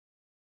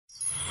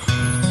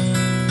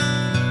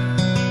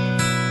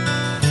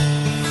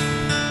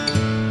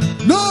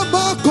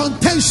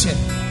tension,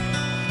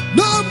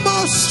 no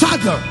more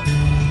struggle,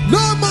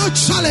 no more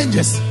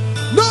challenges,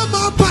 no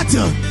more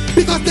battle,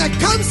 because there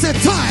comes a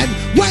time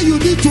where you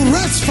need to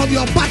rest from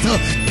your battle.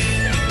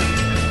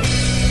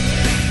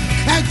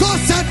 And God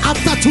said,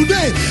 after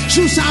today,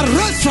 you shall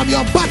rest from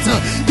your battle.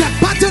 The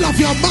battle of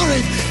your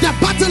marriage, the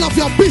battle of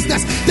your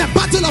business, the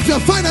battle of your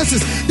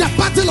finances, the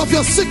battle of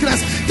your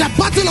sickness, the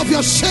battle of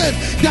your shame,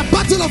 the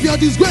battle of your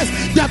disgrace,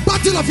 the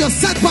battle of your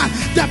setback,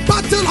 the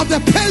battle of the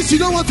pains you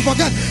don't want to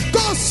forget.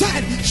 God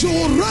said, you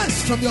will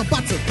rest from your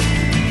battle.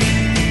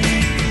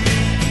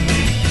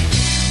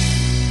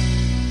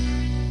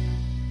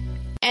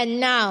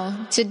 And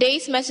now,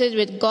 today's message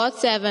with God's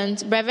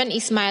servant, Reverend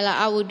Ismaila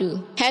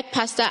Awudu, Head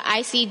Pastor,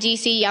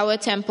 ICGC Yahweh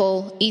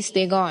Temple, East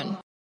Legon.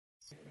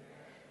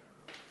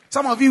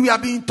 Some of you are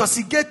being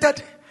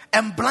intoxicated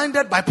and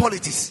blinded by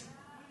politics.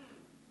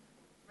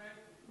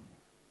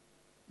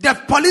 The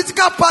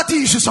political party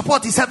you should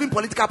support is having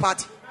political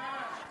party.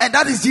 And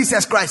that is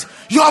Jesus Christ.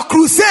 Your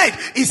crusade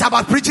is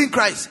about preaching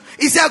Christ.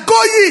 He said,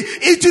 go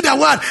ye into the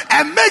world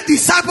and make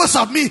disciples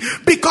of me,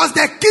 because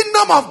the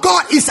kingdom of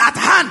God is at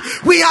hand.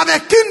 We have a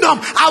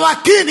kingdom.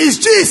 Our king is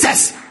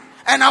Jesus.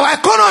 And our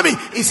economy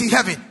is in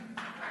heaven.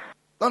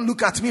 Don't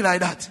look at me like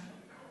that.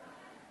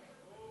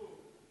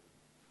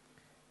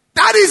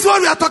 That is what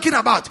we are talking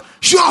about.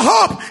 Your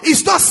hope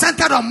is not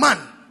centered on man,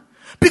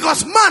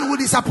 because man will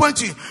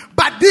disappoint you.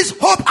 But this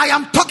hope I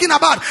am talking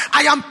about,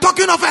 I am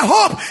talking of a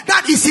hope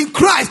that is in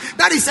Christ,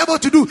 that is able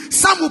to do.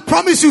 Some will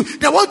promise you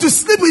they want to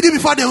sleep with you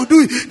before they will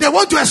do it. They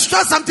want to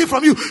extract something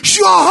from you.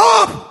 Your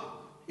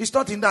hope is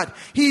not in that.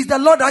 He is the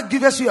Lord that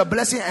gives you a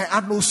blessing and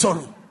add no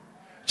sorrow.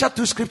 Check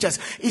 2 scriptures.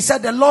 He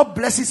said the Lord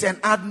blesses and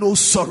add no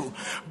sorrow.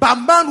 But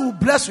man will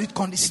bless with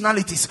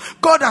conditionalities.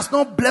 God does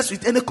not bless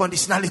with any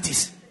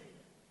conditionalities.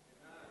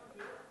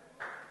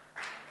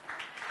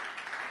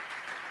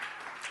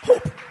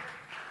 Hope.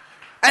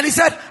 And he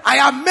said, I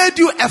have made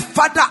you a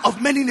father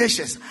of many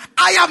nations.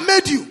 I have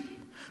made you,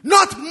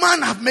 not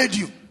man have made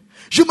you.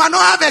 You might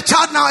not have a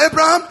child now,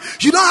 Abraham.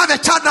 You don't have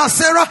a child now,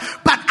 Sarah.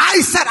 But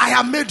I said I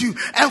have made you.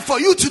 And for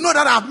you to know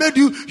that I have made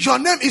you, your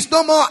name is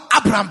no more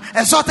Abraham,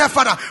 exalted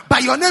father.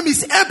 But your name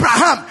is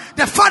Abraham,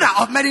 the father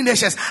of many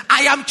nations.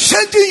 I am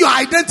changing your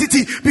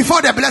identity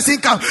before the blessing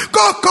comes.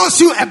 God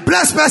calls you a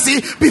blessed person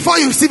before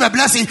you receive a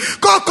blessing.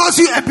 God calls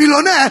you a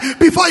billionaire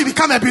before you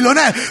become a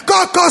billionaire.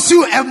 God calls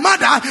you a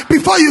mother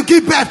before you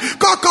give birth.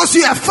 God calls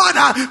you a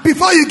father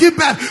before you give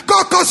birth.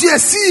 God calls you a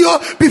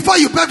CEO before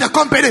you birth the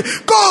company.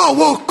 God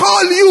will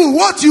call you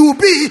what you will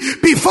be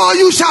before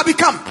you shall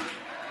become.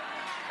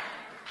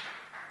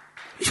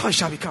 Before you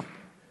shall become.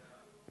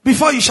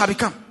 Before you shall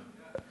become.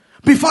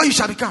 Before you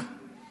shall become.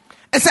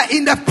 It said,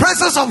 in the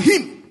presence of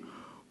him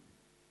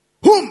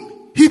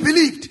whom he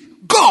believed,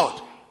 God,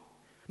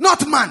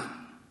 not man,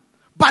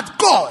 but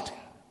God,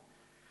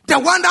 the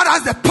one that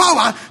has the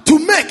power to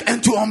make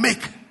and to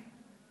unmake,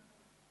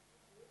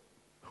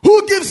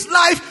 who gives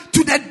life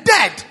to the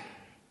dead.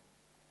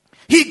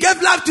 He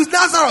gave life to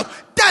Lazarus,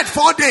 dead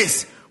 4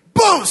 days.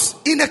 Bones,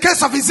 in the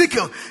case of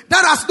Ezekiel,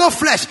 that has no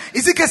flesh.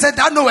 Ezekiel said,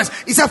 that knowest.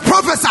 He said,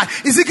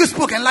 prophesy. Ezekiel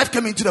spoke and life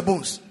came into the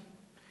bones.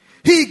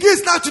 He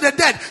gives life to the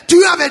dead. Do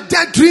you have a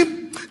dead dream?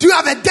 Do you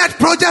have a dead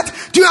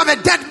project? Do you have a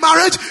dead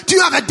marriage? Do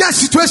you have a dead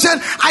situation?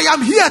 I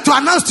am here to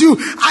announce to you,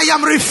 I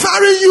am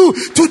referring you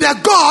to the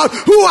God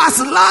who has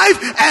life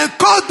and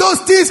called those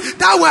things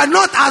that were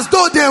not as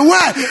though they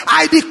were.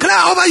 I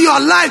declare over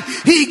your life,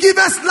 he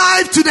gives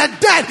life to the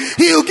dead.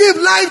 He will give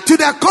life to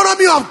the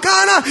economy of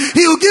Ghana.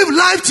 He will give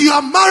life to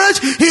your marriage.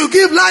 He will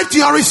give life to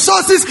your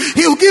resources.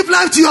 He will give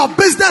life to your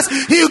business.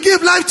 He will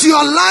give life to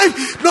your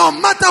life. No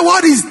matter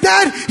what is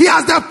dead, he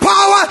has the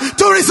power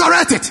to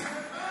resurrect it.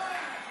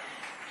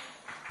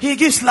 He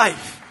gives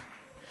life.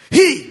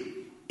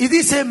 He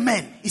didn't say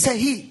men. He said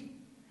he.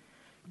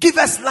 Give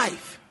us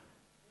life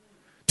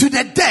to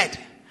the dead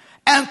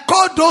and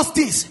call those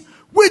things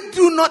which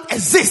do not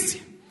exist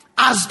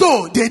as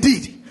though they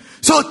did.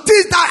 So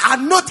things that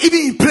are not even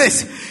in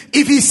place.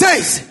 If he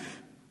says,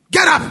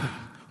 get up,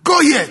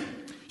 go here,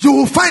 you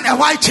will find a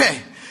white chair.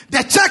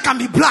 The chair can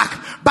be black.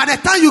 By the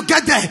time you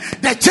get there,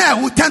 the chair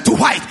will turn to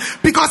white.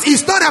 Because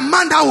he's not a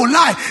man that will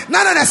lie.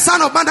 Neither the son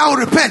of man that will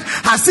repent.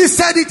 Has he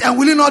said it and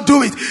will he not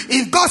do it?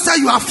 If God said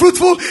you are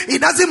fruitful, it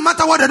doesn't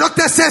matter what the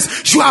doctor says,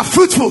 you are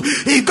fruitful.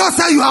 If God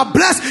said you are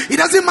blessed, it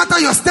doesn't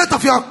matter your state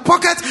of your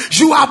pocket,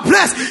 you are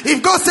blessed.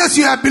 If God says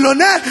you are a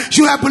billionaire,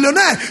 you are a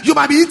billionaire. You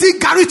might be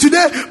eating curry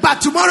today, but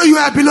tomorrow you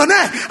are a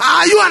billionaire.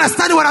 Are you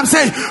understanding what I'm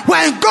saying?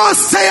 When God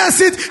says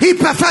it, he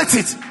perfects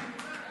it.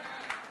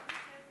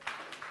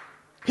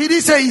 He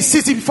didn't say he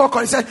sits before God.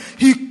 He said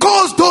he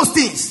calls those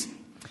things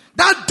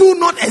that do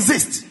not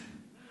exist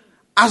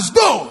as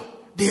though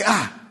they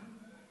are.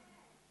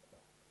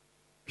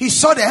 He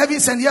saw the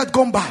heavens and the earth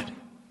gone bad.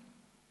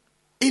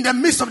 In the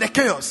midst of the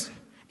chaos,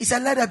 he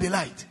said, let there be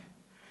light.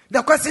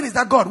 The question is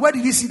that God, where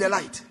did he see the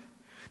light?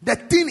 The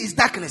thing is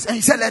darkness. And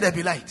he said, let there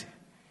be light.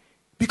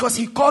 Because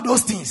he called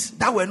those things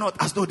that were not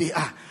as though they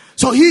are.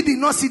 So he did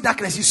not see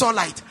darkness. He saw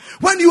light.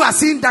 When you are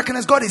seeing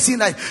darkness, God is seeing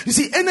light. You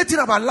see, anything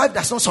about life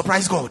does not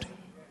surprise God.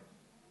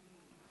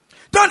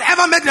 Don't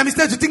ever make the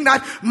mistake to think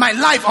that my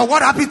life or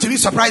what happened to me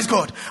surprised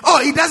God.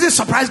 Oh, it doesn't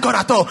surprise God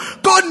at all.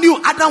 God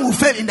knew Adam would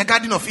fail in the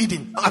Garden of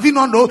Eden. Have you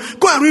not known?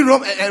 Go and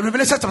read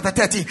Revelation chapter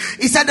 13.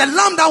 He said the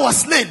lamb that was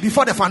slain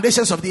before the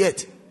foundations of the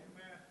earth.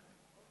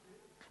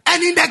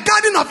 And in the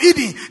Garden of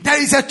Eden,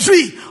 there is a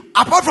tree.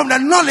 Apart from the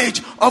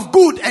knowledge of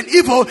good and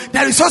evil,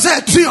 there is also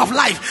a tree of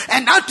life.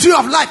 And that tree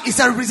of life is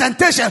a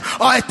representation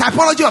or a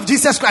typology of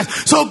Jesus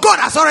Christ. So God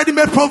has already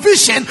made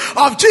provision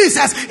of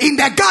Jesus in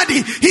the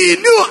garden. He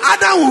knew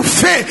Adam would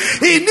fail.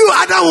 He knew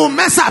Adam would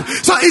mess up.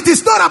 So it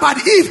is not about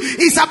Eve.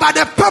 It's about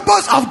the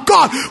purpose of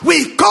God.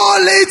 We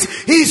call it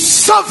His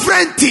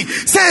sovereignty.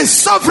 Say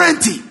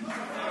sovereignty.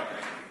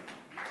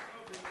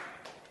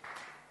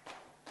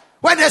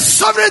 When the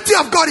sovereignty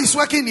of God is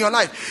working in your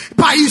life,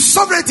 by His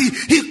sovereignty,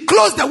 He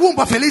closed the womb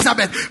of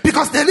Elizabeth,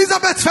 because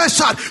Elizabeth's first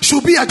child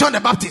should be a John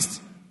the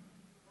Baptist.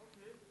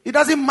 It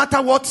doesn't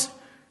matter what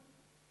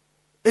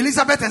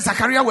Elizabeth and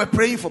Zachariah were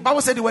praying for.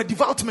 Bible said they were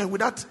devout men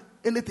without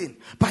anything,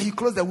 but He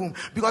closed the womb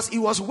because He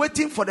was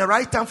waiting for the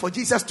right time for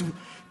Jesus to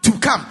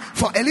come,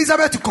 for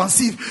Elizabeth to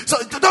conceive. So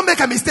don't make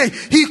a mistake.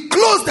 He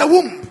closed the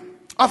womb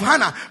of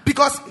Hannah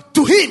because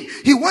to Him,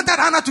 He wanted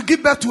Hannah to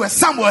give birth to a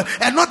Samuel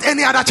and not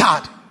any other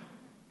child.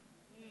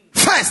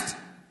 First,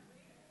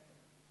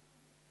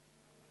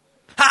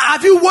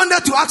 have you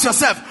wondered to ask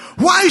yourself,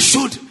 why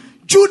should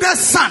Judah's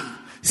son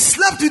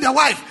slept with the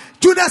wife?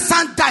 Judah's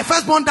son died,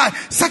 firstborn died,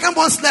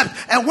 secondborn slept,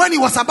 and when he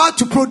was about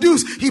to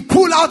produce, he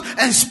pulled out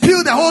and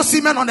spilled the whole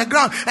semen on the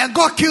ground, and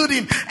God killed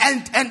him.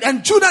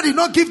 And Judah did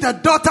not give the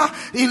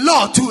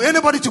daughter-in-law to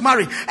anybody to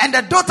marry, and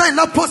the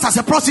daughter-in-law posed as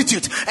a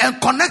prostitute and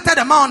connected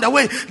the man on the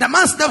way. The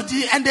man slept,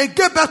 and they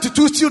gave birth to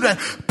two children,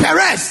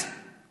 Perez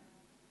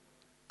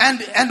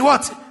and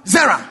what?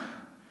 Zerah.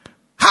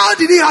 How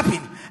did it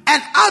happen?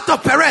 And out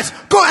of Perez,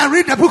 go and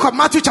read the book of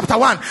Matthew chapter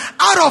 1.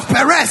 Out of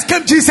Perez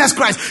came Jesus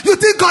Christ. You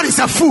think God is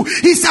a fool?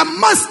 He's a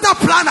master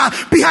planner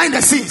behind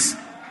the scenes.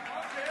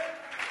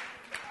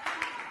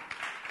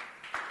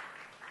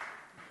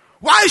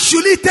 Why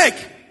should he take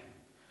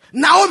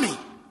Naomi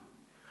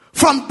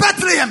from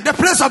Bethlehem, the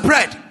place of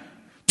bread,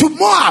 to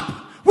Moab,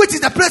 which is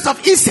the place of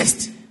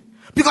incest?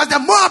 Because the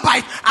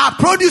Moabites are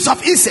produce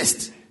of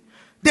incest.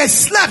 They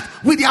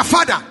slept with their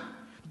father.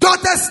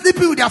 Daughters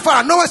sleeping with their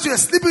father. Noah should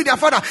sleeping with their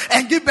father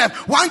and give birth.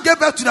 One gave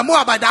birth to the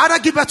Moabite, the other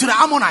gave birth to the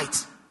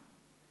Ammonites.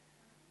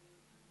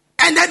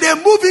 And then they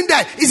move in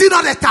there. Is it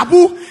not a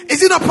taboo? Is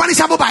it not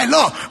punishable by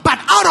law?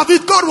 But out of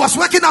it, God was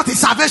working out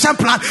His salvation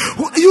plan.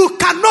 You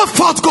cannot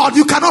fault God.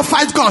 You cannot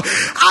fight God.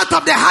 Out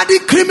of the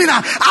hardened criminal,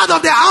 out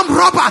of the armed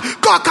robber,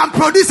 God can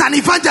produce an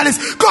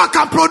evangelist. God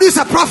can produce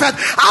a prophet.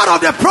 Out of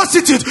the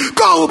prostitute,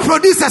 God will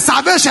produce a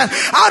salvation.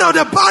 Out of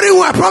the body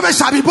where a prophet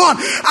shall be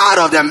born. Out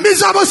of the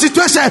miserable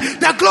situation,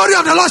 the glory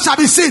of the Lord shall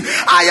be seen.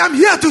 I am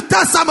here to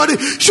tell somebody,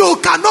 you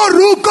cannot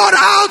rule God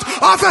out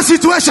of a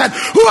situation.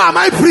 Who am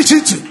I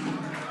preaching to?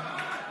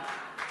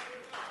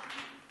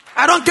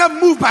 I don't get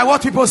moved by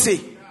what people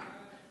say.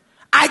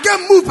 I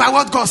get moved by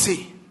what God says.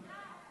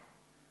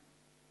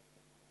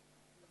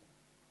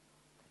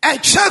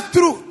 And check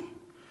through.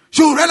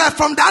 You realize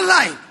from that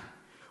line,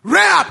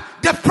 Rahab,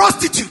 the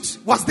prostitute,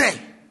 was there.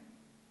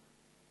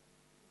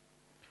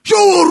 You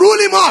will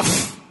rule him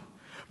off.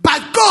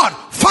 But God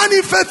found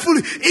him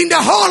faithfully in the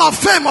hall of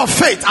fame of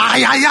faith.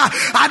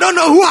 I don't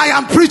know who I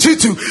am preaching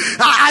to.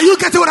 Are you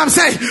getting what I'm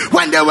saying?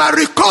 When they were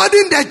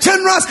recording the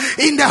generals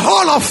in the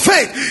hall of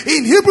faith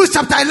in Hebrews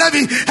chapter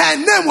 11, her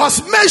name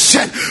was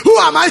mentioned. Who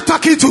am I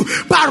talking to?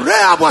 But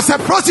Rahab was a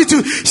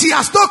prostitute. She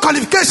has no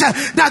qualification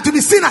that to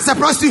be seen as a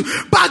prostitute.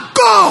 But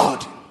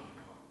God,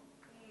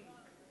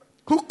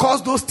 who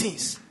caused those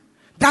things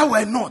that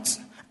were not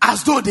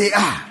as though they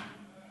are.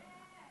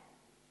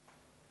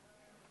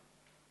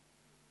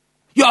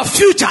 Your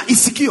future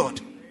is secured.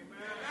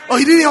 Oh,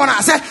 you didn't hear what I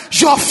said?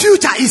 Your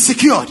future is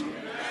secured.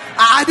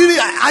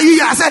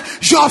 I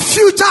said, your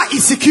future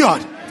is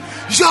secured.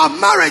 Your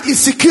marriage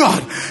is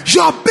secured.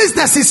 Your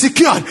business is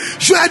secured.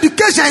 Your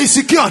education is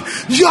secured.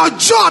 Your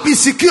job is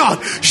secured.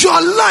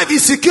 Your life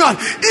is secured.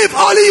 If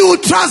only you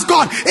trust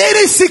God, it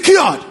is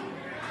secured.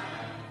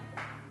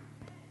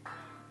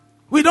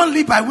 We don't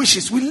live by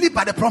wishes. We live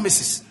by the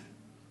promises.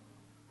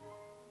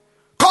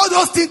 Call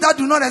those things that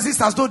do not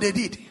exist as though they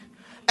did.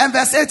 And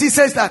verse 80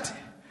 says that.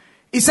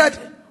 He said,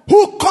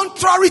 who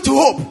contrary to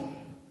hope.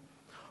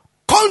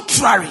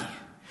 Contrary.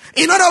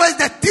 In other words,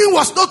 the thing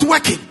was not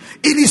working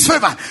in his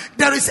favor.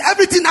 There is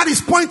everything that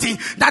is pointing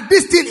that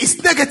this thing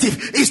is negative.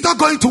 It's not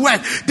going to work.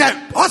 The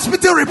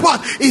hospital report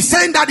is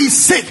saying that he's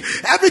sick.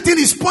 Everything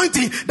is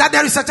pointing that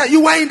there is such a...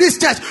 You were in this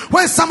church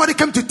when somebody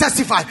came to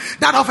testify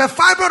that of a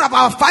fibroid,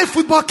 about 5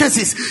 football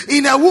cases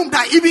in a womb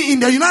that even in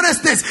the United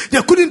States,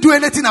 they couldn't do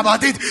anything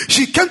about it.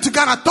 She came to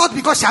Ghana, thought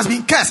because she has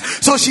been cursed.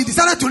 So she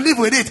decided to live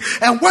with it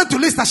and went to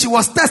list that she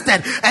was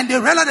tested. And they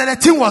realized that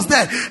the thing was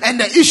there. And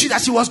the issue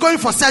that she was going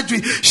for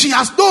surgery, she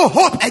has no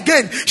hope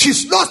again.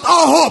 She's lost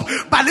all hope.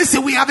 But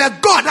listen, we have a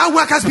God that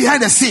works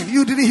behind the scene.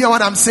 You didn't hear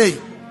what I'm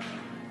saying.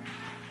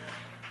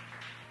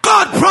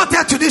 God brought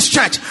her to this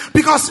church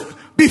because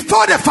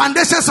before the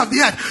foundations of the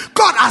earth,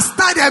 God has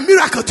started a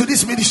miracle to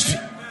this ministry.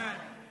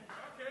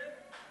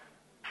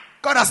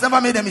 God has never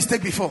made a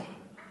mistake before.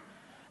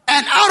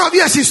 And out of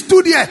here, she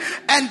stood here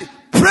and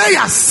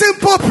prayer,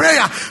 simple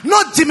prayer,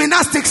 not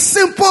gymnastics,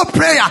 simple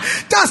prayer.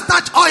 Just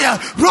touch oil,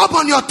 rub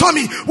on your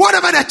tummy,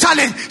 whatever the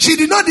challenge. She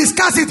did not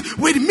discuss it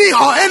with me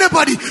or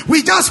anybody.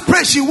 We just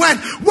prayed. She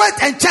went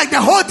and checked.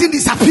 The whole thing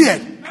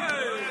disappeared.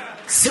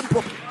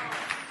 Simple.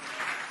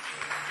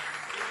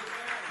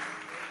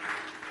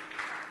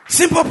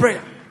 Simple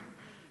prayer.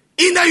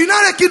 In the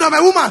United Kingdom,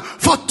 a woman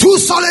for 2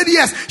 solid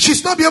years,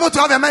 she's not be able to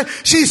have a man.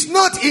 She's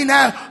not in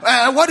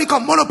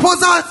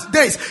menopausal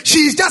days.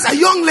 She's just a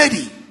young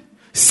lady.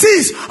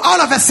 Sees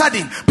all of a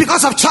sudden,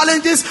 because of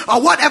challenges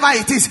or whatever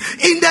it is,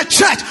 in the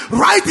church,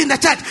 right in the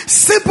church,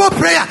 simple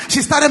prayer,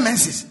 she started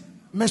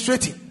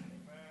menstruating.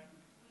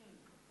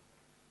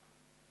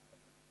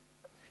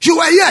 You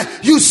were here,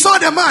 you saw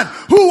the man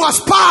who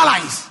was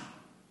paralyzed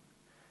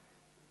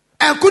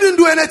and couldn't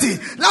do anything.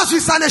 Last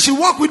week Sunday, she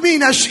walked with me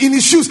in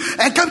his shoes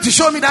and came to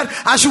show me that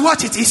I should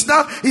watch it. He's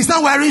not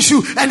wearing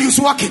shoes and he's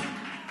walking.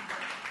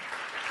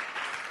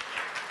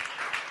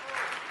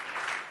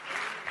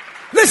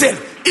 Listen,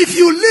 if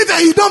you live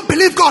and you don't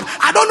believe God,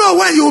 I don't know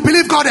when you will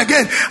believe God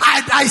again.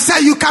 I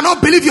say you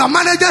cannot believe your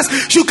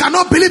managers, you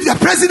cannot believe your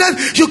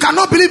president, you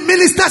cannot believe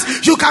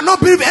ministers, you cannot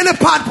believe any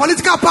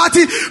political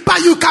party,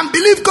 but you can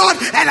believe God,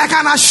 and I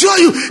can assure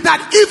you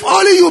that if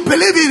only you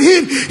believe in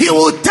Him, He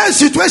will turn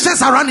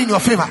situations around in your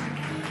favor.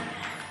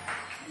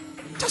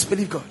 Just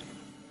believe God.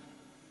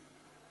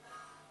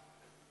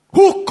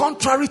 Who,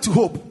 contrary to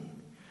hope,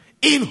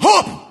 in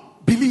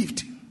hope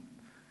believed.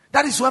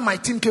 That is where my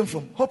team came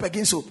from. Hope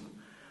against hope.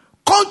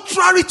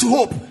 Contrary to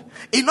hope.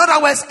 In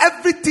other words,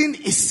 everything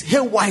is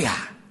haywire.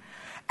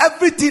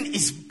 Everything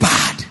is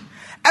bad.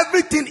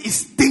 Everything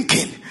is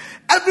thinking.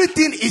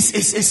 Everything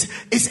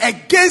is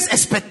against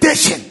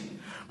expectation.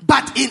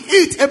 But in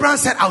it, Abraham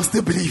said, I will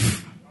still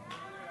believe.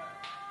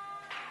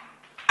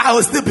 I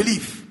will still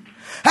believe.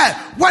 Hey,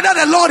 whether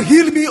the Lord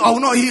heal me or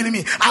not heal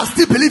me, I'll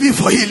still believe Him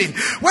for healing.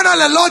 Whether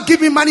the Lord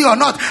give me money or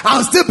not,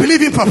 I'll still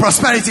believe Him for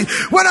prosperity.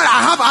 Whether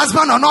I have a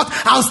husband or not,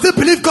 I'll still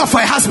believe God for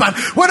a husband.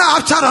 Whether I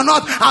have a child or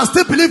not, I'll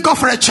still believe God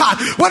for a child.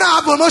 Whether I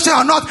have promotion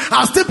or not,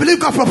 I'll still believe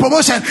God for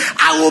promotion.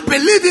 I will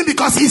believe Him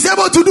because He's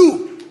able to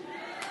do.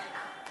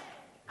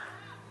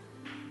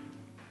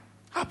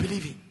 I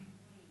believe Him.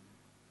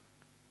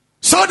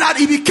 So that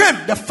He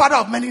became the father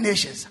of many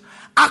nations.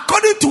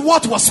 According to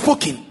what was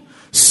spoken,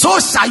 so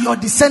shall your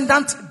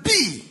descendant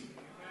be.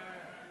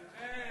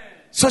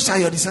 So shall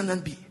your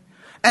descendant be.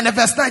 And the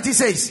verse 19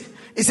 says,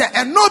 it said,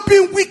 and not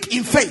being weak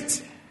in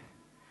faith.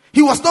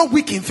 He was not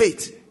weak in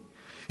faith.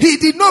 He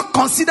did not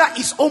consider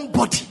his own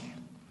body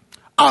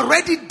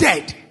already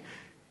dead.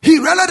 He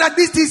realized that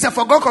this is a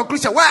foregone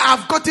conclusion. Where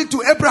I've gotten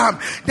to Abraham,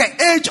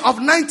 the age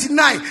of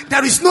 99,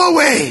 there is no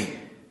way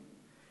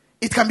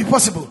it can be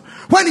possible.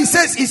 When he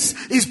says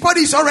his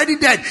body is already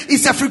dead,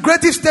 it's a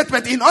figurative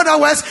statement. In other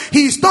words,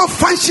 he is not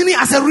functioning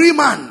as a real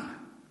man.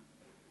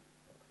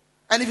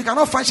 And if you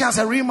cannot function as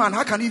a real man,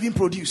 how can you even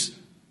produce?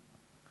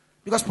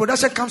 Because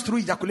production comes through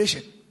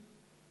ejaculation.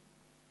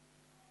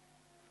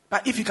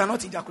 But if you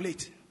cannot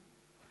ejaculate,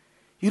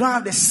 you don't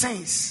have the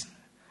sense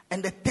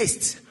and the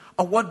taste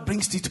of what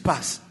brings it to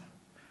pass.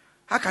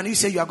 How can you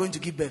say you are going to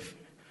give birth?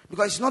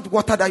 Because it's not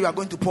water that you are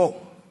going to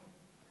pour.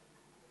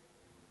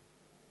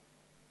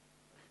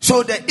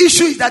 So the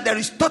issue is that there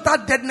is total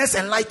deadness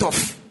and light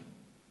off.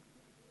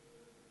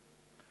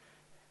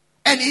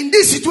 And in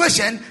this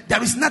situation,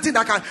 there is nothing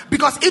that can...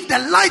 Because if the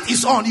light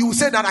is on, you will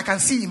say that I can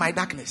see in my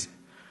darkness.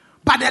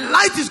 But the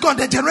light is gone,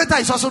 the generator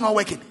is also not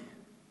working.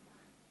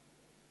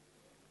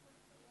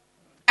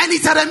 And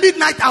it's at a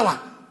midnight hour.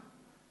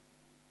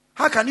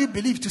 How can you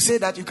believe to say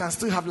that you can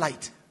still have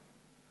light?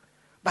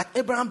 But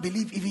Abraham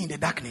believed even in the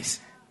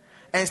darkness.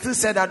 And still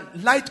said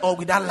that light or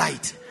without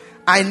light,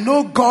 I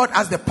know God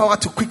has the power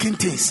to quicken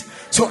things.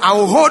 So I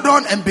will hold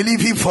on and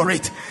believe Him for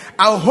it.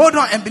 I will hold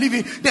on and believe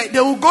Him. They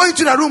will go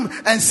into the room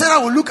and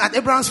Sarah will look at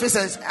Abraham's face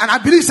and I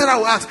believe Sarah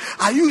will ask,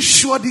 are you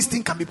sure this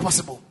thing can be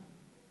possible?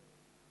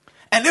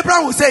 And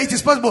Abraham will say it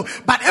is possible.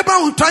 But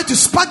Abraham will try to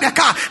spark the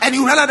car and he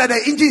will realize that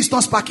the engine is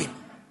not sparking.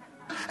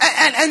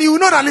 And he will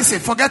not listen,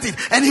 forget it.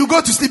 And he will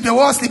go to sleep, they will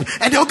all sleep.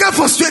 And they will get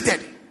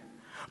frustrated.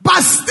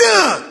 But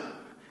still,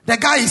 the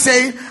guy is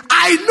saying,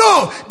 I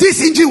know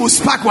this engine will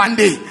spark one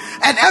day.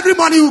 And every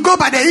morning he will go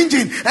by the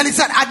engine. And he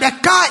said, the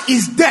car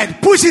is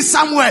dead. Push it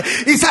somewhere.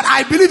 He said,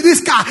 I believe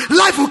this car.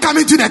 Life will come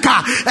into the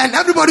car. And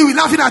everybody will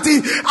laughing at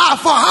him.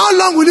 For how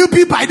long will you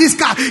be by this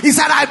car? He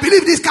said, I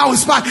believe this car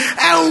will spark.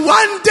 And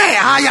one day,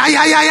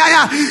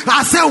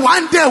 I said,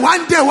 one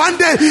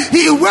day,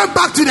 he went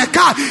back to the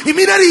car.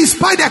 Immediately he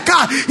spied the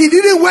car. He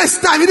didn't waste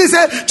time. He didn't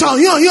say,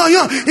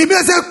 he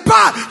immediately said,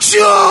 pa,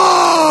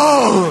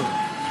 sure.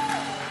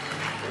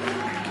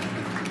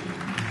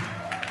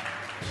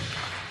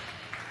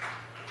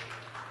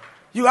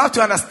 You have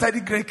to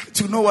understand Greek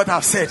to know what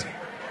I've said.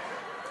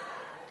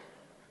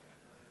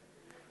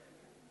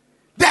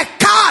 The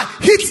car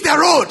hit the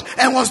road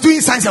and was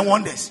doing signs and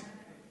wonders.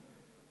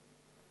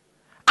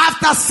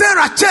 After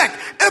Sarah checked,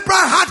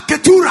 Abraham had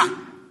Keturah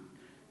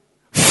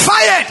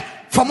fired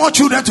for more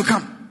children to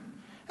come.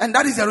 And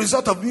that is the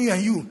result of me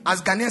and you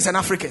as Ghanaians and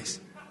Africans.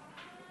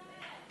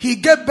 He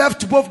gave birth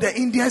to both the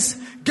Indians,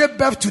 gave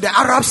birth to the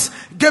Arabs,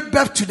 gave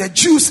birth to the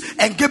Jews,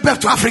 and gave birth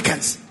to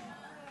Africans.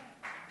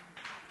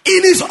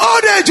 In his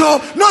old age,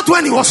 not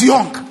when he was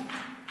young.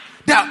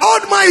 The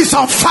old man is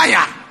on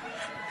fire.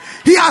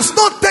 He has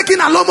not taken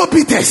Alomo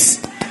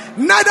Peters.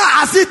 Neither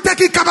has he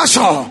taken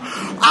Kabashaw.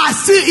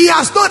 He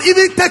has not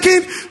even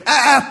taken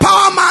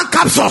Power Man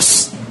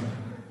capsules.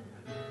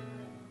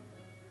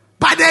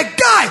 But the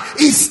guy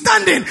is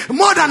standing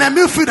more than a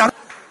midfielder.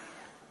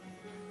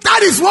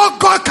 That is what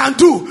God can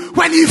do.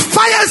 When he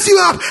fires you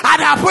up at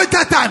the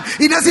appointed time,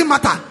 it doesn't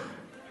matter.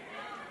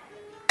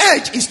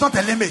 Age is not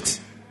a limit.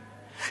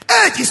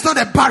 Age is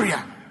not a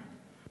barrier.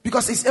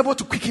 Because it's able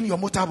to quicken your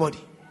mortal body.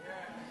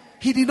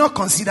 He did not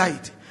consider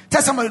it.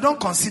 Tell somebody, don't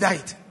consider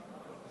it.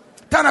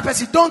 Tell another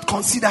person, don't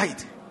consider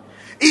it.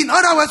 In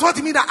other words, what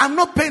you mean that I'm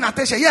not paying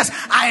attention. Yes,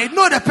 I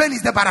know the pain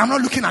is there, but I'm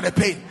not looking at the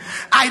pain.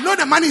 I know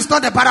the money is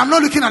not there, but I'm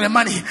not looking at the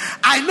money.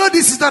 I know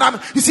this is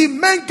not. You see,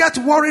 men get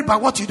worried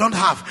about what you don't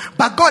have,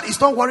 but God is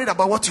not worried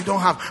about what you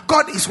don't have.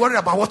 God is worried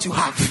about what you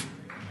have.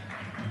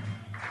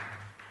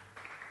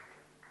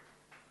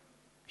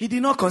 He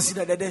did not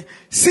consider that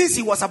since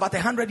he was about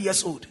 100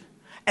 years old,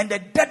 and the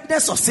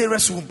deadness of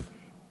Sarah's womb.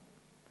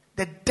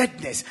 The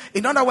deadness.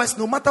 In other words,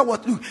 no matter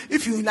what, look,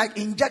 if you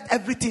inject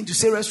everything to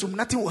Sarah's womb,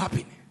 nothing will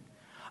happen.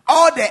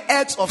 All the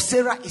eggs of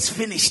Sarah is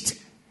finished.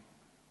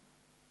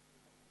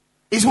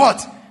 Is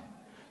what?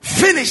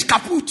 Finished,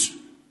 kaput.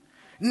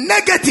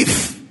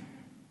 Negative.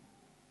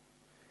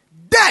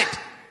 Dead.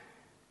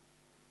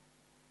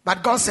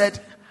 But God said,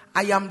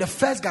 I am the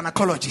first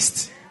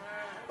gynecologist.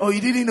 Oh, you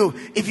didn't know?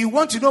 If you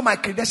want to know my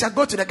credential,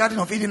 go to the Garden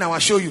of Eden, I will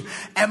show you.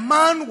 A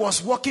man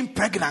was walking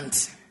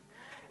pregnant.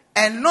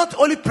 And not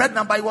only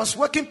pregnant, but he was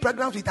walking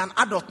pregnant with an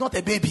adult, not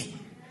a baby.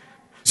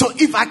 So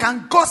if I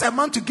can cause a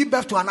man to give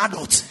birth to an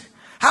adult,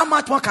 how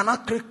much one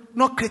cannot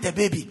not create a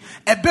baby?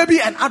 A baby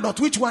and adult,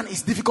 which one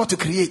is difficult to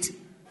create?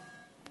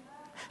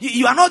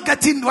 You are not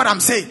getting what I'm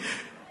saying.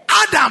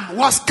 Adam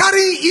was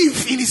carrying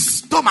Eve in his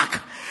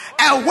stomach.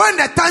 And when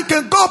the time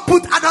came, God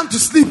put Adam to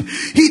sleep.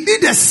 He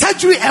did a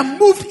surgery and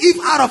moved Eve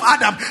out of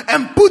Adam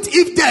and put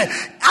Eve there.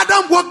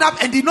 Adam woke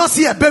up and did not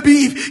see a baby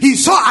Eve. He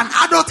saw an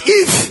adult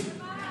Eve.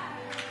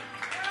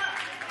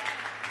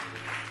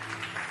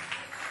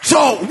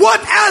 So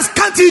what else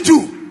can't he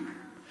do?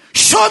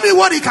 Show me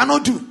what he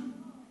cannot do.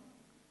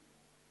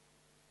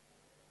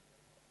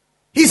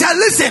 He said,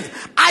 listen,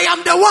 I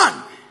am the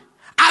one.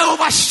 I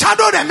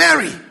overshadowed a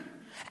Mary,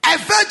 a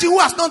virgin who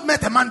has not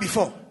met a man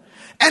before.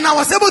 And I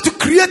was able to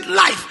create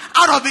life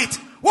out of it.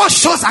 What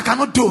shows I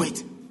cannot do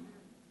it?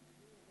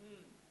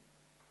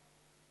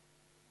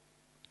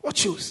 What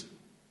shows?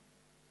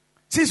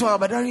 Since we are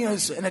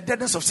Badarians in the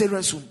deadness of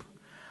Sarah's womb,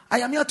 I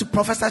am here to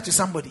prophesy to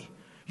somebody.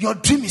 Your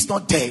dream is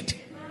not dead.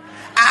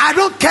 I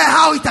don't care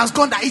how it has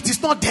gone, that it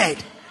is not dead.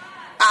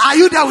 Are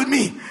you there with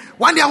me?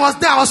 One day I was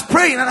there, I was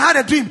praying and I had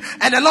a dream.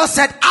 And the Lord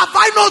said, have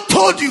I not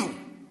told you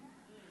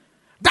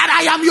that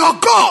I am your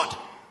God?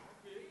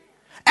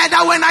 And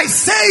that when I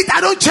say it,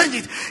 I don't change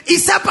it. He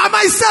said, by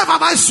myself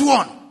have I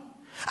sworn.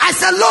 I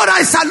said, Lord,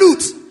 I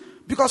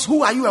salute. Because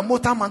who are you, a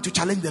mortal man, to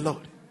challenge the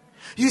Lord?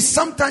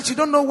 Sometimes you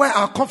don't know where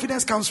our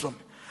confidence comes from.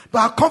 But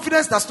our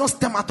confidence does not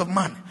stem out of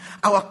man.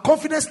 Our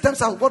confidence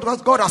stems out of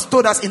what God has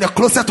told us in the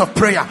closet of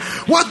prayer.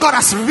 What God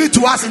has revealed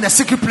to us in the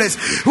secret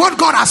place. What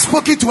God has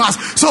spoken to us.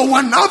 So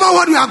whenever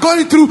what we are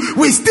going through,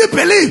 we still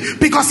believe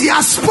because He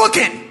has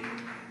spoken.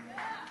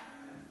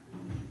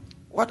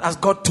 What has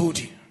God told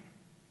you?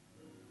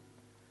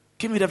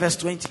 Give me the verse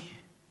 20.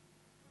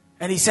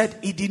 And He said,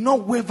 He did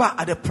not waver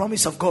at the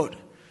promise of God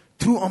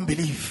through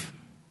unbelief.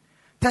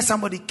 Tell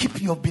somebody,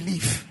 keep your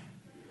belief.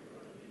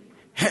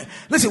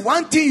 Listen,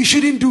 one thing you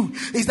shouldn't do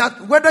is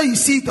that whether you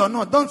see it or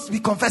not, don't be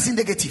confessing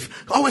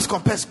negative. Always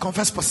confess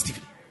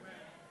positively.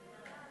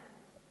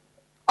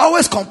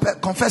 Always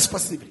confess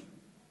positively.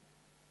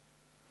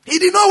 He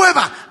did not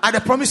waver at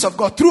the promise of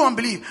God through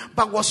unbelief,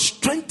 but was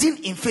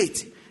strengthened in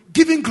faith,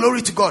 giving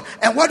glory to God.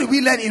 And what do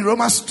we learn in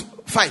Romans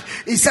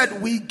 5? He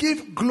said, we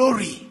give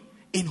glory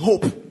in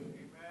hope.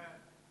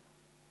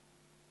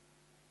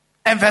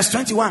 And verse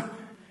 21,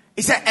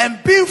 he said,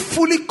 and being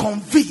fully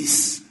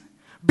convinced.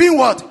 Being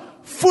what?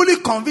 Fully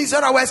convinced.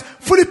 In other words,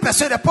 fully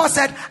persuaded. Paul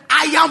said,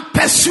 I am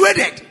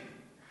persuaded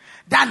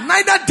that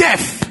neither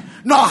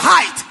death, nor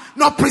height,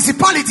 nor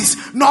principalities,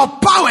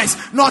 nor powers,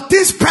 nor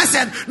things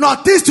present, nor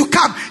things to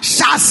come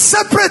shall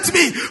separate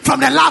me from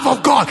the love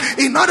of God.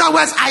 In other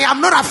words, I am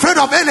not afraid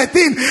of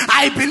anything.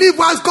 I believe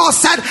what God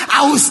said,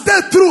 I will stay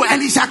through and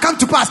it shall come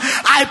to pass.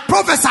 I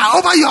prophesy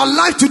over your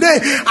life today.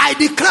 I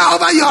declare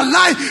over your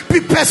life,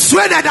 be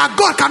persuaded that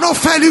God cannot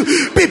fail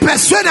you. Be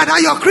persuaded that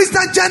your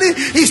Christian journey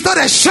is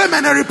not a shame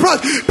and a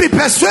reproach. Be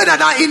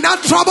persuaded that in that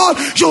trouble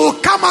you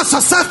will come out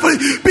successfully.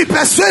 Be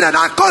persuaded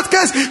that court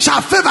case shall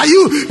favor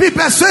you. Be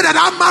persuaded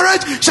that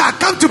marriage shall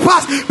come to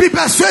pass. Be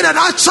persuaded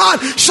that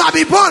child shall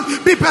be born.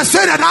 Be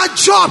persuaded that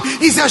job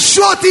is a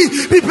surety.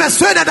 Be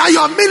persuaded that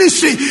your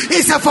ministry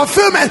is a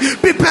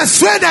fulfillment. Be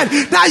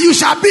persuaded that you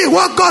shall be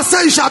what God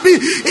says you shall be.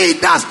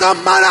 It does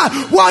not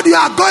matter what you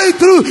are going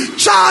through.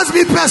 Just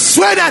be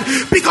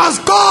persuaded, because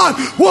God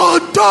will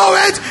do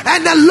it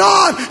and the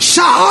Lord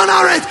shall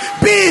honor it.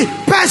 Be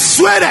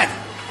persuaded.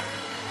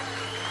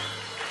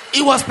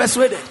 He was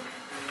persuaded.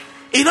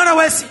 In other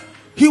words,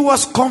 he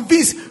was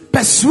convinced.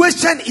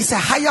 Persuasion is a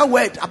higher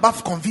word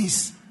above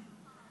convince.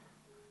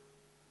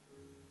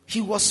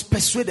 He was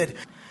persuaded.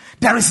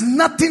 There is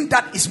nothing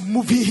that is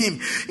moving him.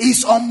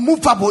 He's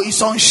unmovable.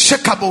 He's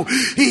unshakable.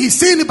 He is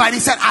saying it, but he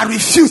said, I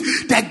refuse.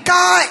 The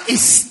guy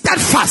is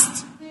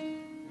steadfast.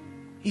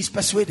 He's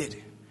persuaded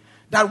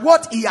that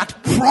what he had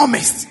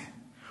promised,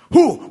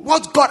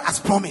 what God has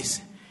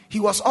promised, he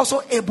was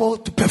also able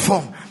to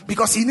perform,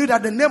 because he knew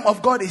that the name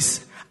of God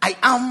is I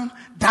am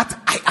that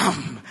I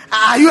am.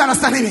 Are you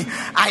understanding me?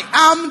 I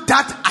am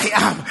that I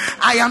am.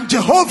 I am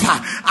Jehovah.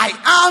 I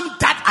am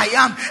that I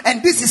am.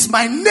 And this is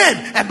my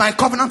name and my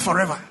covenant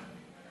forever.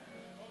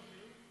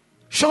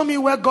 Show me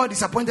where God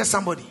disappointed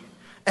somebody,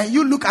 and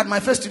you look at my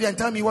face today and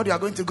tell me what you are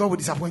going to go will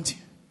disappoint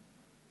you,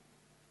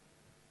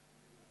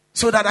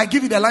 so that I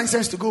give you the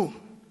license to go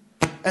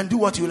and do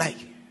what you like.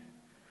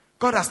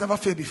 God has never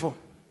failed before.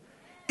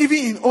 Even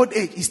in old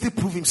age, he still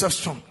proved himself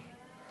strong.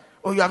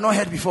 Oh, you have not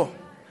heard before?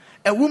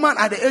 A woman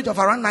at the age of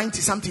around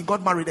 90 something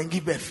got married and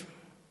gave birth.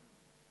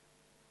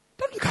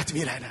 Don't look at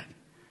me like that.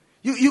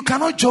 You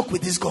cannot joke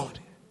with this God.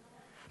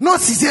 Not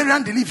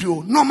cesarean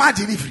delivery, normal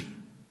delivery.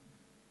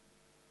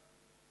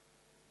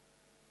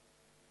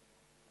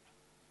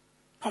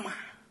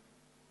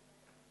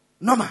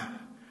 Normal.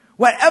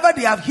 Wherever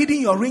they have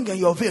hidden your ring and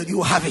your veil, you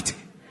will have it.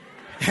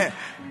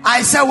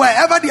 I said,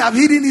 wherever they have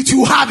hidden it,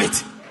 you have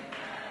it.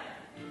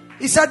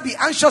 He said, be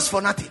anxious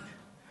for nothing,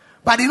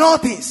 but in all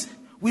things,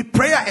 with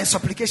prayer and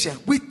supplication,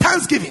 with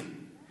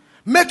thanksgiving,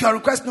 make your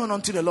request known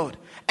unto the Lord.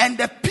 And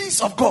the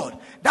peace of God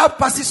that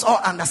passes all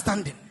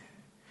understanding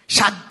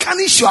shall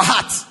garnish your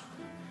heart,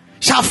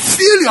 shall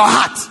fill your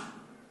heart.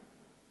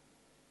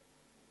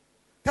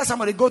 Tell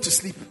somebody, go to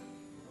sleep.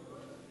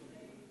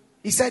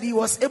 He said he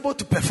was able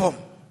to perform.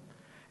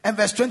 And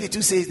verse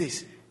 22 says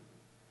this.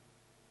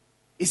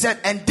 He said,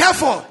 and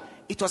therefore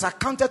it was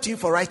accounted to him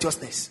for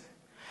righteousness.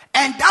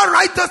 And that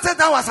righteousness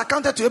that was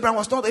accounted to Abraham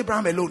was not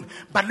Abraham alone.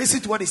 But listen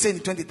to what he said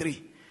in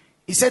 23.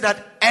 He said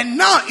that, and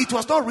now it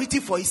was not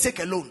written for his sake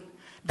alone,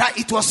 that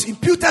it was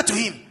imputed to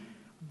him,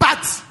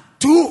 but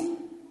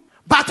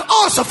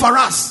also for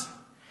us.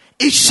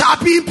 It shall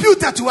be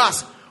imputed to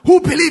us who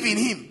believe in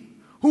him,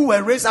 who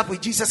were raised up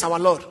with Jesus our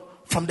Lord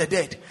from the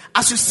dead.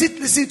 As you sit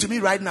listening to me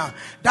right now,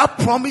 that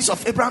promise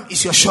of Abraham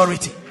is your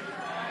surety.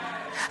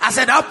 I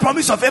said that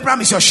promise of Abraham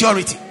is your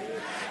surety.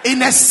 In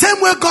the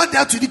same way God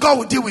dealt with you, God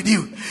will deal with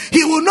you.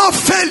 He will not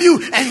fail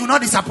you and he will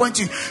not disappoint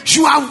you.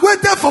 You have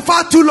waited for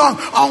far too long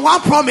on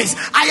one promise.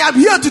 I am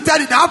here to tell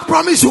you that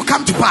promise will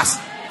come to pass.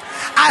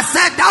 I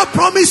said that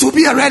promise will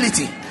be a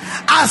reality.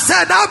 I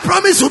said that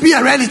promise will be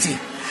a reality.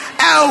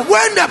 And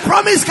when the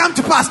promise comes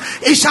to pass,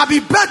 it shall be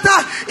better,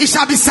 it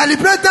shall be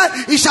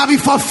celebrated, it shall be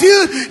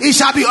fulfilled, it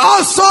shall be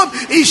awesome,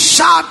 it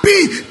shall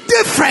be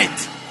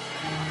different.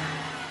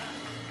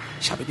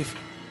 It shall be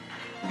different.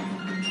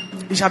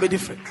 It shall be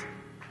different.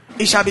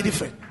 It shall be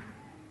different.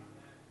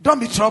 Don't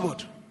be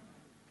troubled.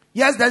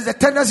 Yes, there's a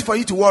tendency for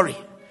you to worry.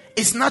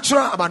 It's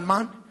natural about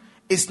man.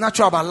 It's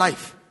natural about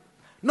life.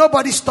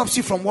 Nobody stops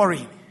you from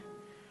worrying.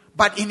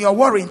 But in your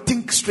worrying,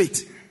 think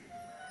straight.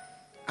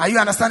 Are you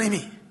understanding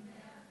me?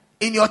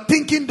 In your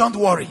thinking, don't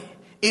worry.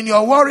 In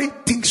your worry,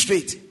 think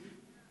straight.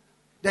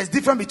 There's a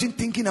difference between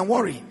thinking and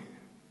worrying.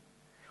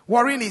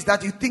 Worrying is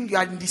that you think you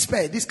are in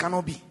despair. This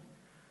cannot be.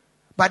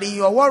 But in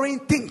your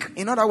worrying, think.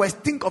 In other words,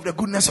 think of the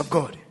goodness of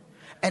God.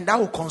 And that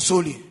will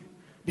console you.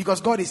 Because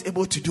God is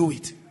able to do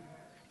it.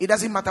 It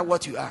doesn't matter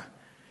what you are.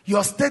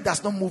 Your state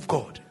does not move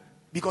God.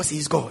 Because He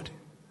is God.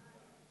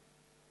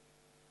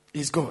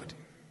 He is God.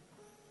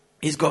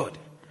 He is God.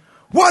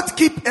 What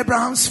keep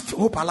Abraham's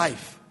hope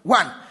alive?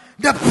 One,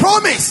 the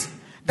promise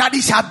that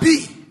he shall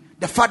be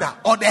the father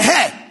or the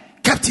heir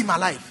kept him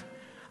alive.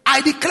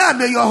 I declare,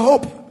 may your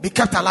hope be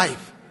kept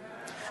alive.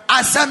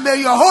 I said, may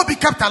your hope be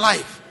kept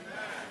alive.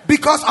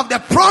 Because of the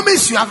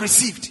promise you have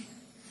received.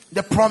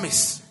 The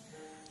promise.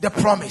 The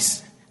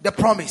promise. The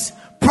promise.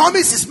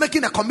 Promise is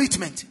making a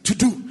commitment to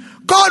do.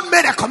 God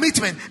made a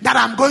commitment that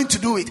I'm going to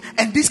do it.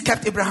 And this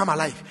kept Abraham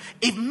alive.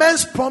 If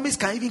man's promise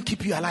can even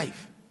keep you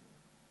alive,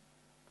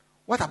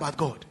 what about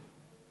God?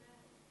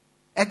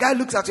 A guy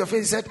looks at your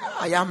face and said,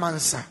 I am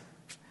answer.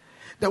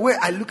 The way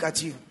I look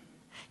at you,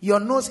 your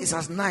nose is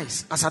as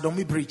nice as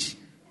Adomi Bridge.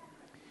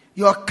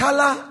 Your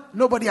color,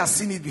 nobody has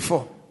seen it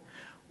before.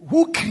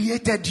 Who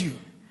created you?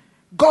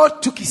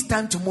 God took his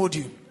time to mold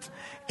you.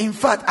 In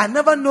fact, I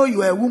never know you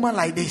were a woman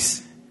like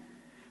this.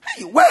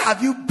 Hey, where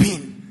have you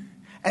been?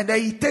 And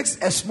then he takes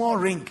a small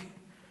ring,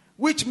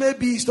 which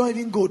maybe is not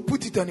even gold,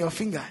 put it on your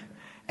finger.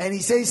 And he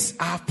says,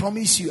 I have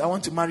promised you, I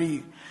want to marry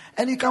you.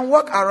 And you can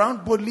walk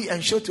around boldly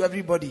and show to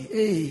everybody,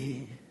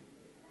 hey,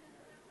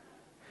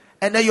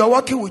 and then your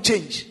working will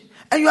change,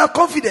 and you are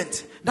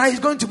confident that he's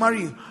going to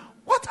marry you.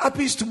 What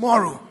happens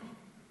tomorrow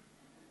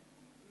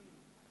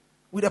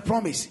with a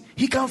promise?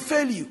 He can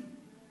fail you.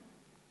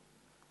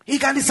 He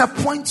can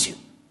disappoint you.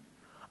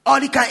 Or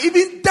he can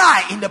even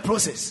die in the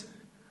process.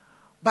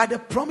 But the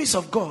promise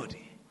of God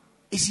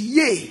is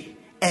yea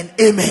and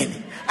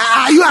amen.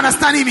 Are you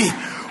understanding me?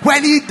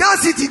 When he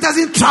does it, he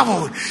doesn't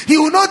travel. He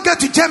will not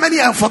get to Germany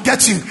and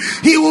forget you.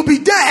 He will be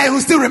there and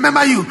will still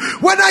remember you.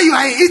 Whether you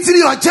are in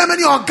Italy or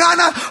Germany or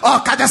Ghana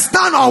or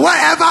Kazakhstan or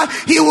wherever,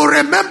 he will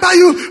remember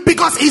you,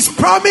 because his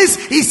promise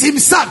is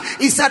himself.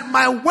 He said,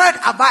 my word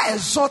have I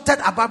exalted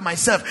above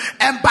myself,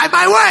 and by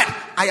my word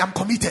I am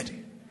committed.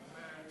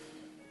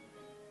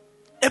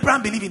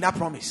 Abraham believed in that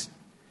promise.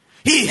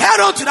 He held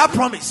on to that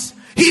promise.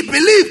 He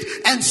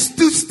believed and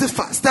stood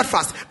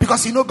steadfast,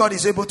 because he knew God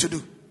is able to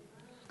do.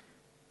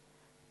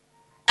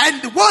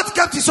 And what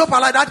kept his hope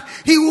alive? That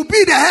he will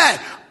be the heir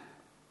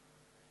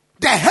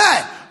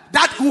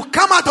that will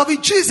come out of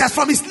it. Jesus,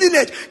 from his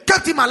lineage,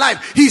 kept him alive.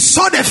 He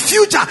saw the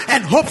future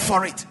and hoped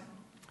for it.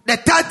 The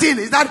third thing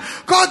is that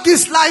God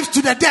gives life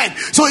to the dead.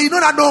 So you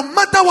know that no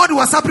matter what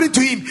was happening to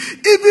him,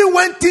 even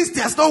when things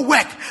does not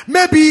work,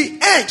 maybe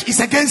age is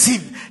against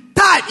him,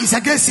 time is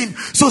against him,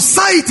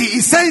 society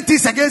is saying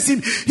things against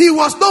him, he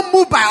was not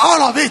moved by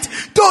all of it.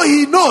 Though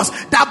he knows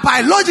that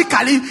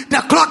biologically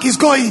the clock is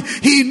going,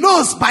 he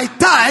knows by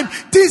time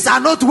things are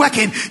not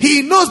working,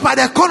 he knows by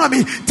the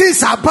economy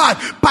things are bad,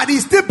 but he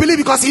still believes,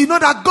 because he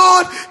knows that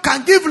God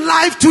can give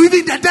life to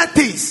even the dead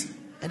things,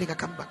 and he can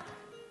come back.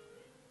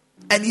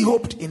 And he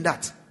hoped in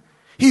that.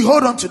 He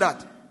held on to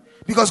that,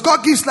 because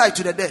God gives life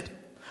to the dead.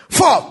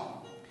 4,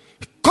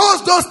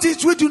 cause those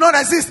things which do not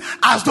exist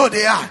as though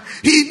they are.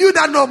 He knew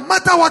that no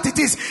matter what it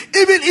is,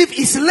 even if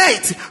it's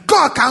late,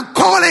 God can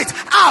call it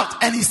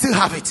out and he still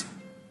have it.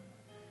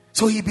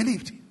 So he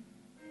believed.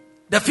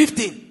 The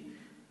 15th,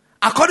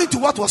 according to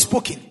what was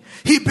spoken,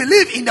 he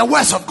believed in the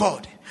words of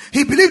God.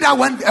 He believed that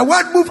when a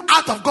word moves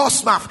out of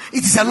God's mouth,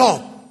 it is a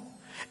law.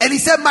 And he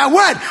said, my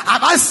word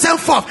have I sent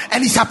forth,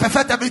 and it shall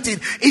perfect everything.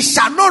 It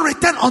shall not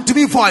return unto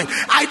me void.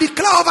 I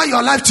declare over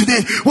your life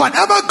today,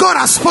 whatever God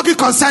has spoken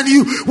concerning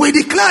you, we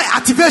declare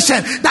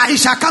activation that it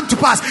shall come to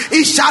pass.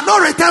 It shall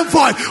not return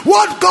void.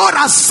 What God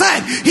has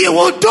said, he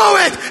will do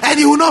it, and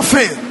he will not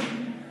fail.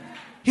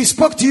 He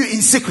spoke to you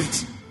in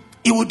secret.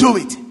 He will do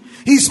it.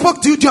 He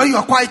spoke to you during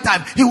your quiet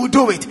time. He will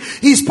do it.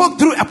 He spoke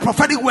through a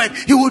prophetic word.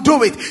 He will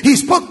do it. He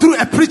spoke through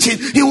a preaching.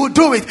 He will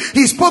do it.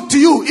 He spoke to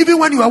you even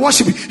when you were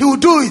worshiping. He will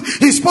do it.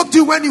 He spoke to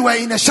you when you were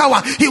in the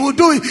shower. He will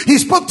do it. He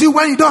spoke to you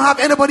when you don't have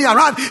anybody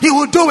around. He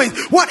will do it.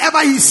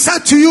 Whatever he said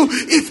to you,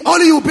 if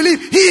only you believe,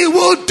 he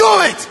will do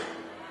it.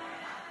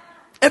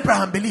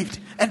 Abraham believed.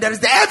 And there is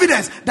the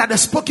evidence that the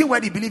spoken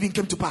word he believed in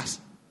came to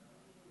pass.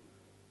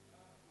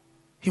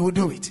 He will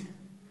do it.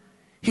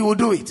 He will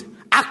do it.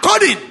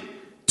 According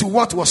to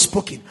what was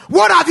spoken.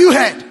 What have you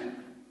heard?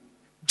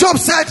 Job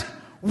said,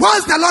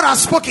 once the Lord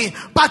has spoken,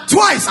 but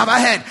twice have I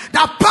heard.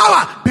 That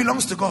power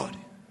belongs to God.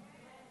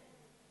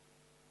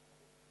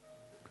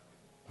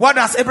 What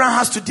does Abraham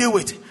has to deal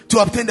with to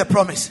obtain the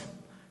promise?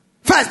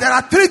 First, there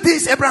are 3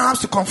 things Abraham has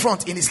to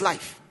confront in his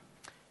life.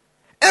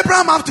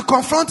 Abraham has to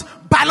confront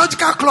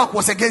biological clock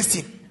was against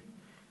him.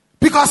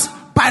 Because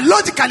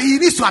biologically he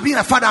needs to have been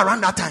a father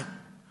around that time.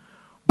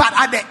 But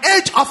at the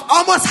age of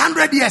almost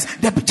 100 years,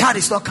 the child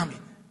is not coming.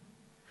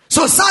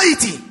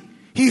 Society,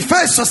 he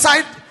faced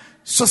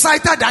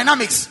societal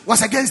dynamics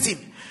was against him.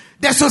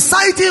 The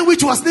society in which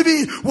he was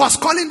living was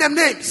calling them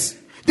names.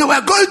 They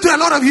were going through a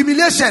lot of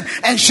humiliation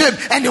and shame,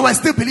 and they were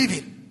still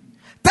believing.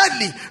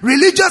 Thirdly,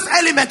 religious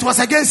element was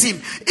against him.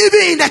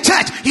 Even in the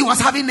church, he was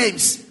having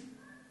names.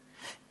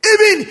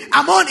 Even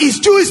among his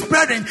Jewish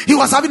brethren, he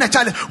was having a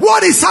challenge.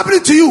 What is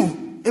happening to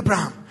you,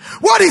 Abraham?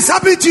 What is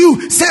happening to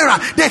you, Sarah?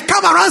 They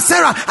come around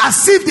Sarah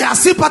as if they are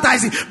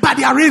sympathizing, but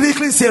they are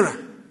ridiculing Sarah.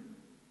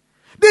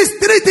 These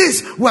 3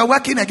 things were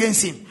working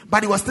against him,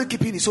 but he was still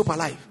keeping his hope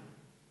alive.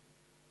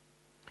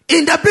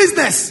 In the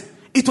business,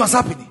 it was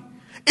happening.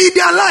 In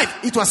their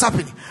life, it was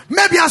happening.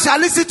 Maybe as you are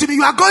listening to me,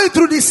 you are going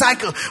through this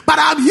cycle, but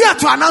I'm here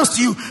to announce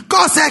to you,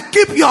 God said,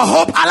 keep your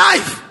hope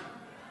alive.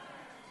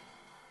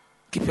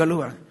 Keep your hope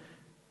alive.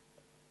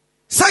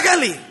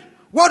 Secondly,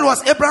 what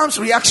was Abraham's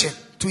reaction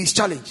to his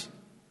challenge?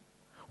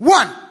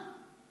 1,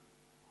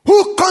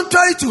 who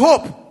contrary to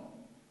hope,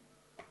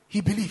 he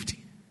believed.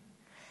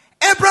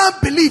 Abraham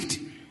believed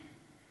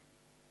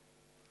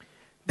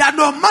that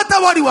no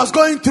matter what he was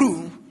going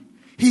through,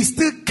 he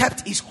still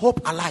kept his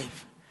hope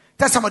alive.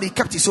 Tell somebody he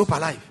kept his hope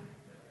alive.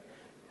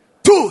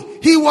 2,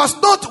 he was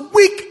not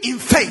weak in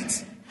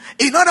faith.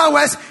 In other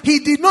words, he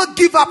did not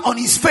give up on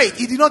his faith.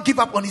 He did not give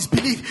up on his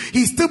belief.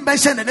 He still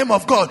mentioned the name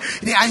of God.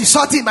 They are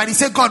insulting him and he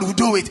said God will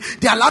do it.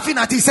 They are laughing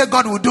at him, he said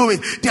God will do it.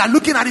 They are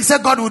looking at him, he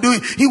said God will do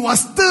it. He was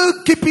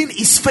still keeping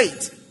his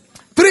faith.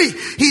 3,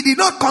 he did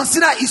not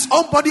consider his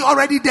own body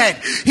already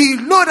dead. He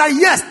know that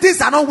yes,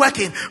 things are not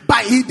working,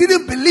 but he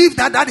didn't believe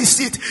that that is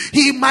it.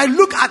 He might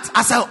look at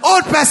as an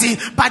old person,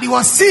 but he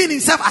was seeing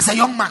himself as a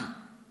young man.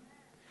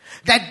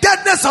 The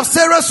deadness of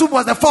Sarah's womb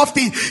was the fourth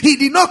thing. He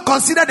did not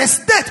consider the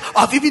state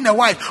of even the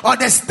wife, or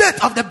the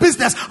state of the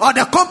business, or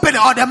the company,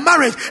 or the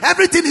marriage.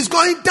 Everything is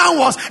going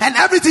downwards and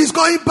everything is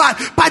going bad,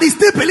 but he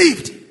still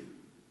believed.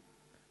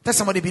 Let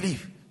somebody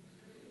believe.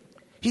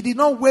 He did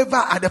not waver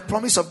at the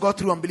promise of God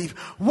through unbelief.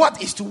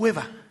 What is to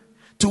waver?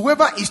 To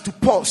waver is to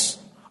pause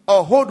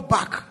or hold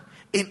back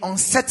in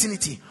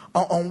uncertainty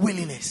or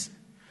unwillingness.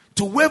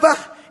 To waver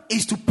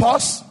is to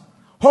pause,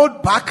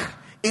 hold back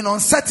in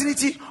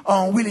uncertainty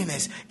or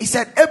unwillingness. He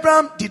said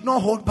Abraham did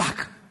not hold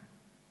back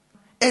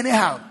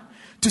anyhow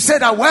to say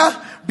that,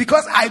 well,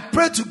 because I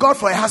prayed to God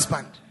for a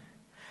husband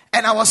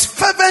and I was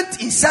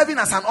fervent in serving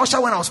as an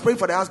usher when I was praying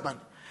for the husband,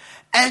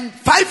 and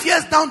 5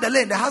 years down the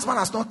lane the husband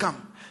has not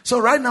come. So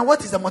right now,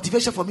 what is the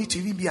motivation for me to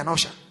even be an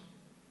usher?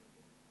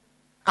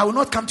 I will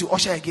not come to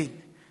usher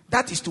again.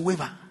 That is to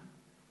waver.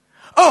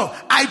 Oh,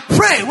 I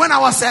pray when I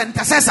was an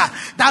intercessor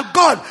that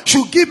God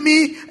should give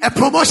me a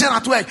promotion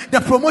at work.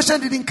 The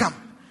promotion didn't come.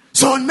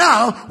 So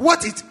now,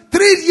 what is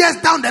 3 years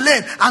down the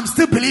lane, I'm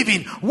still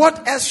believing.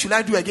 What else should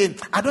I do again?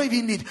 I don't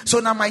even need. So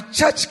now my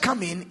church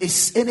coming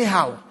is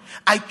anyhow.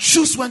 I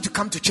choose when to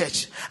come to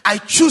church. I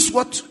choose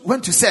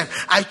when to serve.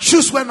 I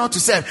choose when not to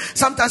serve.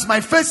 Sometimes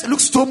my face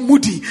looks so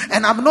moody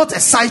and I'm not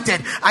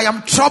excited. I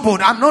am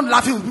troubled. I'm not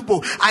laughing with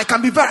people.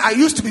 I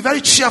used to be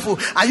very cheerful.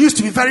 I used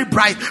to be very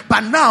bright. But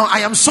now I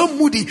am so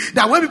moody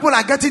that when people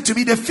are getting to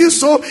me, they feel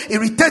so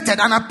irritated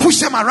and I push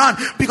them around.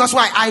 Because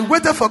why? I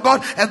waited for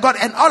God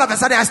and all of a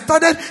sudden I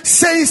started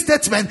saying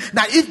statements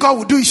that if God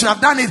would do, he should have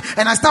done it.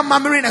 And I start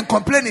murmuring and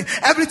complaining.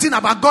 Everything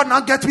about God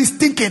now gets me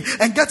stinking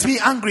and gets me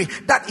angry.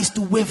 That is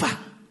to waver.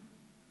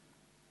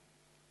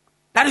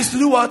 That is to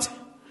do what?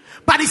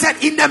 But he said,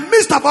 in the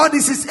midst of all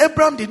this,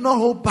 Abraham did not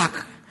hold back.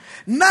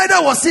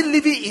 Neither was he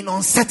living in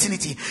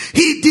uncertainty.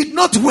 He did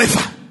not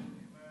waver.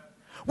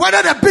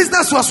 Whether the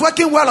business was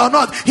working well or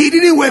not, he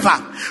didn't waver.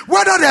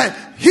 Whether the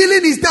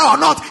healing is there or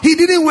not, he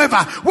didn't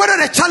waver. Whether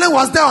the challenge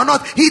was there or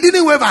not, he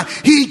didn't waver.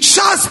 He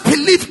just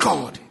believed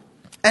God.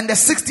 And the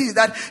sixth thing is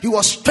that he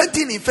was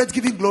strengthened in faith,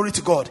 giving glory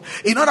to God.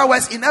 In other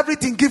words, in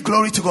everything, give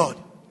glory to God.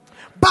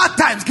 Bad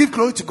times, give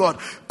glory to God.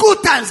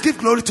 Good times, give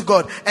glory to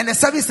God. And the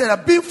seventh said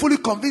that being fully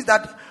convinced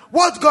that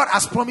what God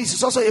has promised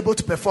is also able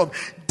to perform.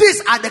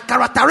 These are the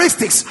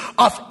characteristics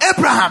of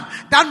Abraham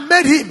that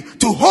made him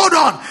to hold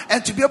on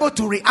and to be able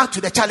to react to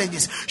the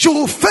challenges. You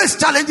will face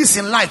challenges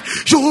in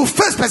life. You will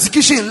face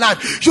persecution in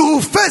life. You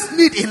will face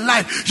need in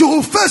life. You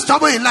will face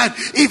trouble in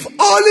life. If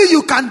only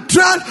you can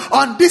dwell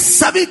on these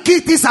 7 key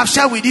things I've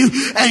shared with you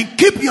and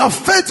keep your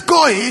faith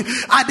going,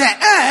 at the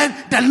end,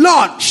 the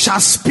Lord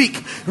shall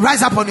speak.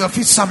 Rise up on your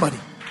feet, somebody.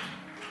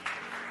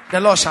 The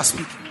Lord shall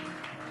speak.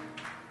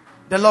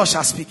 The Lord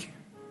shall speak.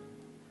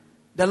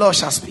 The Lord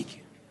shall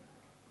speak.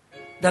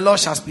 The Lord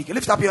shall speak.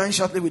 Lift up your hands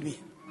shortly with me.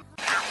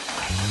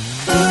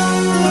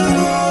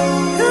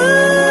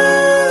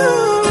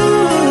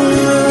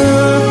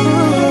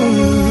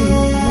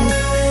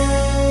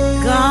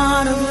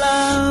 God of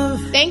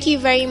love. Thank you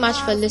very much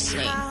for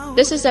listening.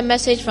 This is a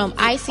message from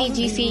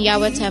ICGC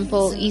Yahweh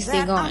Temple, East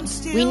Legon.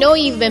 We know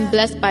you've been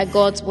blessed by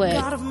God's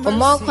word. For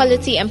more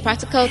quality and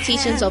practical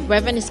teachings of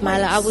Reverend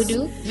Ismaila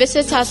Awudu,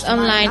 visit us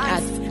online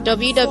at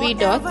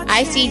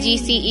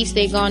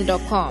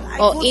www.icgceastlegon.com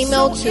or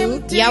email to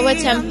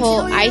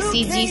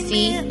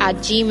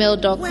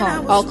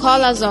yahwehtemple@icgc@gmail.com or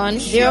call us on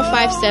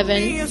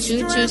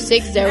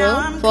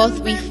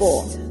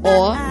 057-2260-434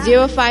 or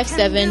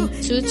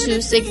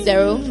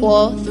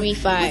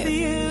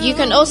 057-2260-435. You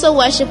can also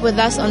worship with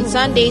us on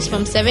Sundays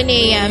from 7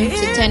 a.m.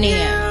 to 10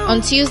 a.m.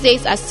 On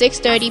Tuesdays at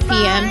 6:30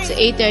 p.m. to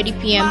 8:30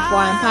 p.m. for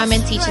our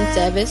empowerment teaching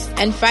service,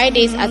 and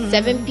Fridays at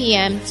 7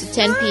 p.m. to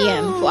 10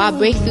 p.m. for our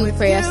breakthrough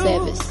prayer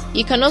service.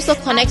 You can also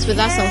connect with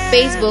us on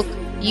Facebook,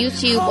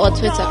 YouTube, or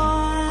Twitter.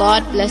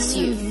 God bless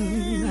you.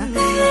 And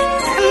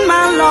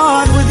my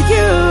Lord, with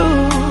you,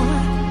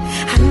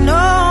 I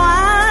know